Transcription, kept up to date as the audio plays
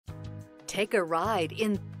Take a ride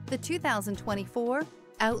in the 2024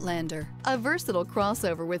 Outlander. A versatile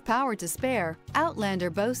crossover with power to spare, Outlander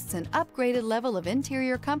boasts an upgraded level of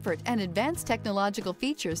interior comfort and advanced technological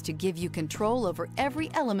features to give you control over every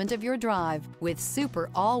element of your drive. With super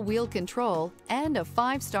all-wheel control and a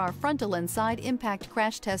 5-star frontal and side impact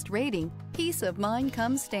crash test rating, peace of mind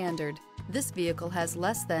comes standard. This vehicle has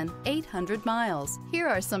less than 800 miles. Here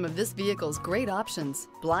are some of this vehicle's great options: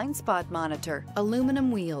 blind spot monitor,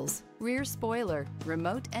 aluminum wheels, rear spoiler,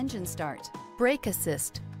 remote engine start, brake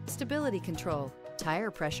assist, stability control, tire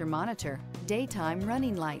pressure monitor, daytime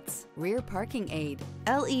running lights, rear parking aid,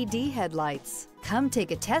 LED headlights. Come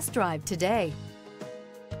take a test drive today.